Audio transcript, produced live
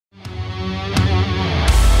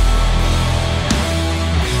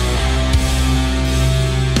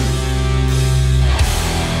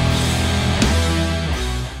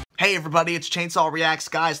Hey everybody, it's Chainsaw Reacts.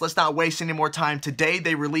 Guys, let's not waste any more time. Today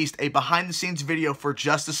they released a behind-the-scenes video for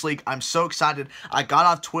Justice League. I'm so excited. I got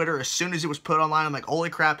off Twitter as soon as it was put online. I'm like,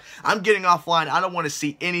 holy crap, I'm getting offline. I don't want to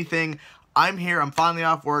see anything. I'm here. I'm finally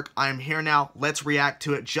off work. I'm here now. Let's react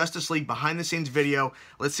to it. Justice League behind-the-scenes video.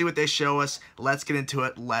 Let's see what they show us. Let's get into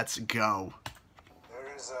it. Let's go.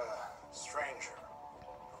 There is a stranger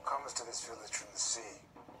who comes to this village from the sea.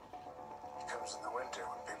 He comes in the winter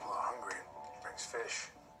when people are hungry and brings fish.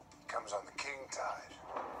 Comes on the king tide.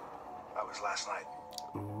 That was last night.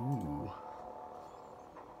 Ooh.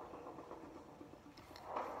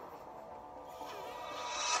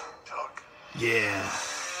 Talk. Yeah.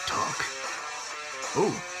 Talk.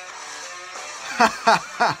 Ooh.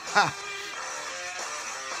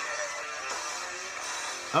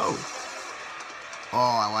 Oh. Oh,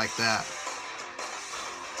 I like that.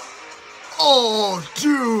 Oh,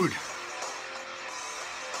 dude.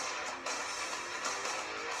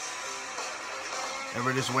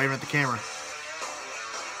 Everybody just waving at the camera.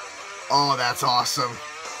 Oh, that's awesome.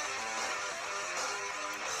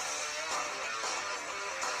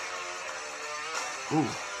 Ooh.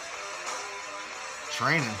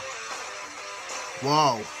 Training.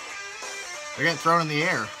 Whoa. They're getting thrown in the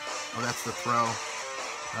air. Oh, that's the throw.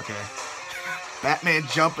 Okay. Batman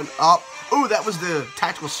jumping up. Ooh, that was the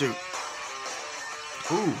tactical suit.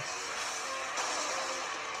 Ooh.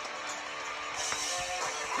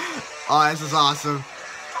 Oh, this is awesome.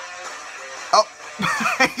 Oh,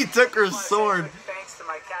 he took her sword. Thanks to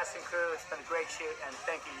my cast and crew. It's been a great shoot, and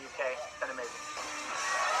thank you, UK. It's been amazing.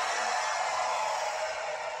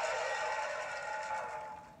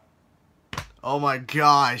 Oh my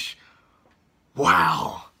gosh.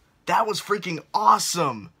 Wow. That was freaking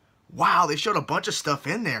awesome. Wow, they showed a bunch of stuff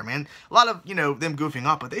in there, man. A lot of, them goofing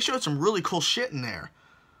off, but they showed some really cool shit in there.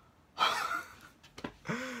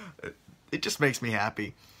 It just makes me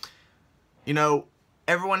happy.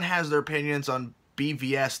 Everyone has their opinions on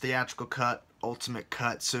BVS, Theatrical Cut, Ultimate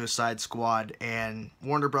Cut, Suicide Squad, and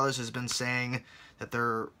Warner Brothers has been saying that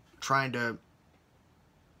they're trying to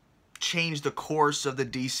change the course of the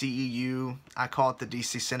DCEU. I call it the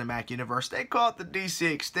DC Cinematic Universe. They call it the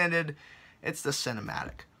DC Extended. It's the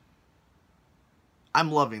Cinematic.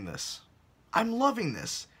 I'm loving this. I'm loving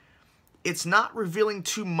this. It's not revealing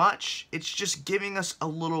too much. It's just giving us a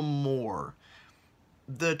little more.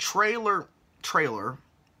 The trailer,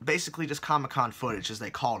 basically just Comic-Con footage, as they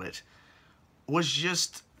called it, was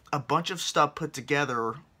just a bunch of stuff put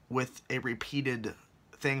together with a repeated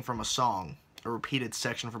thing from a song, a repeated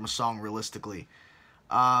section from a song, realistically.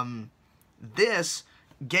 This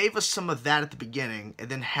gave us some of that at the beginning, and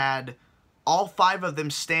then had all 5 of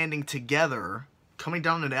them standing together, coming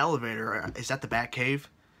down an elevator. Is that the Batcave?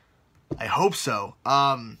 I hope so.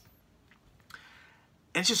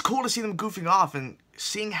 It's just cool to see them goofing off and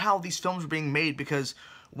seeing how these films are being made, because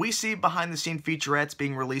we see behind-the-scene featurettes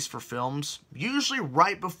being released for films, usually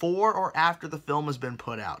right before or after the film has been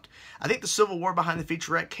put out. I think the Civil War behind the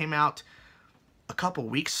featurette came out a couple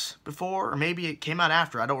weeks before, or maybe it came out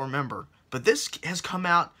after, I don't remember. But this has come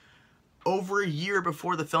out over a year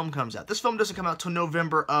before the film comes out. This film doesn't come out till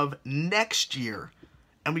November of next year,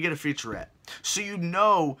 and we get a featurette.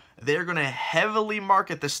 So they're going to heavily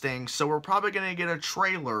market this thing, so we're probably going to get a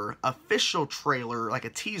trailer, official trailer, like a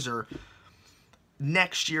teaser,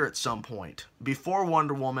 next year at some point, before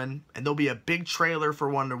Wonder Woman, and there'll be a big trailer for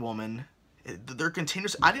Wonder Woman. They're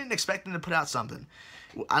continuous. I didn't expect them to put out something.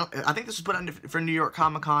 I think this was put out for New York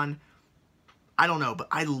Comic-Con. I don't know, but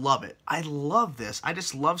I love it. I love this. I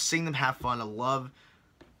just love seeing them have fun. I love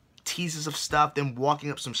teases of stuff, them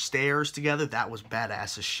walking up some stairs together. That was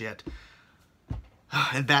badass as shit.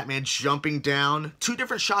 And Batman jumping down. 2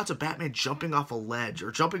 different shots of Batman jumping off a ledge, or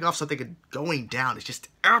jumping off something and going down. It's just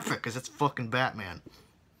epic, because it's fucking Batman.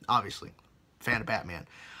 Obviously. Fan of Batman.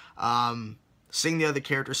 Seeing the other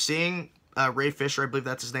characters. Seeing Ray Fisher, I believe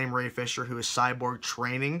that's his name, Ray Fisher, who is Cyborg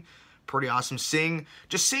training. Pretty awesome.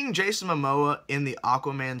 Just seeing Jason Momoa in the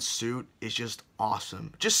Aquaman suit is just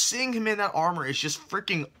awesome. Just seeing him in that armor is just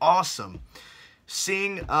freaking awesome.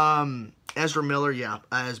 Seeing Ezra Miller,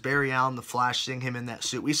 as Barry Allen, the Flash, seeing him in that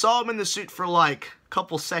suit. We saw him in the suit for like a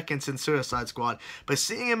couple seconds in Suicide Squad, but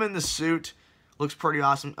seeing him in the suit looks pretty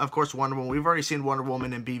awesome. Of course, Wonder Woman. We've already seen Wonder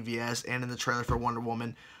Woman in BVS and in the trailer for Wonder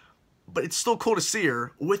Woman, but it's still cool to see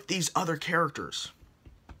her with these other characters.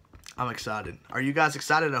 I'm excited. Are you guys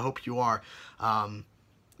excited? I hope you are.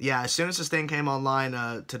 Yeah, as soon as this thing came online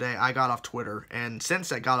today, I got off Twitter. And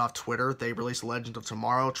since I got off Twitter, they released a Legend of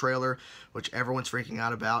Tomorrow trailer, which everyone's freaking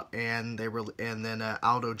out about. And then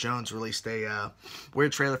Aldo Jones released a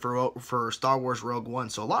weird trailer for Star Wars Rogue One.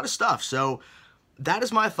 So a lot of stuff. So that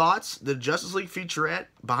is my thoughts. The Justice League featurette,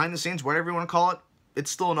 behind the scenes, whatever you want to call it,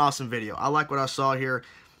 it's still an awesome video. I like what I saw here.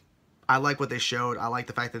 I like what they showed. I like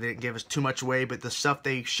the fact that they didn't give us too much away, but the stuff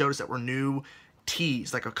they showed us that were new,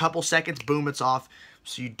 teased, like a couple seconds, boom, it's off,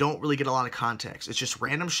 so you don't really get a lot of context. It's just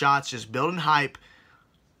random shots, just building hype.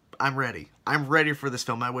 I'm ready. I'm ready for this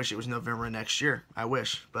film. I wish it was November of next year. I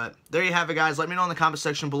wish. But there you have it, guys. Let me know in the comment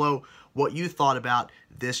section below what you thought about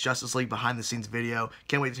this Justice League behind the scenes video.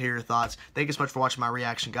 Can't wait to hear your thoughts. Thank you so much for watching my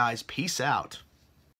reaction, guys. Peace out.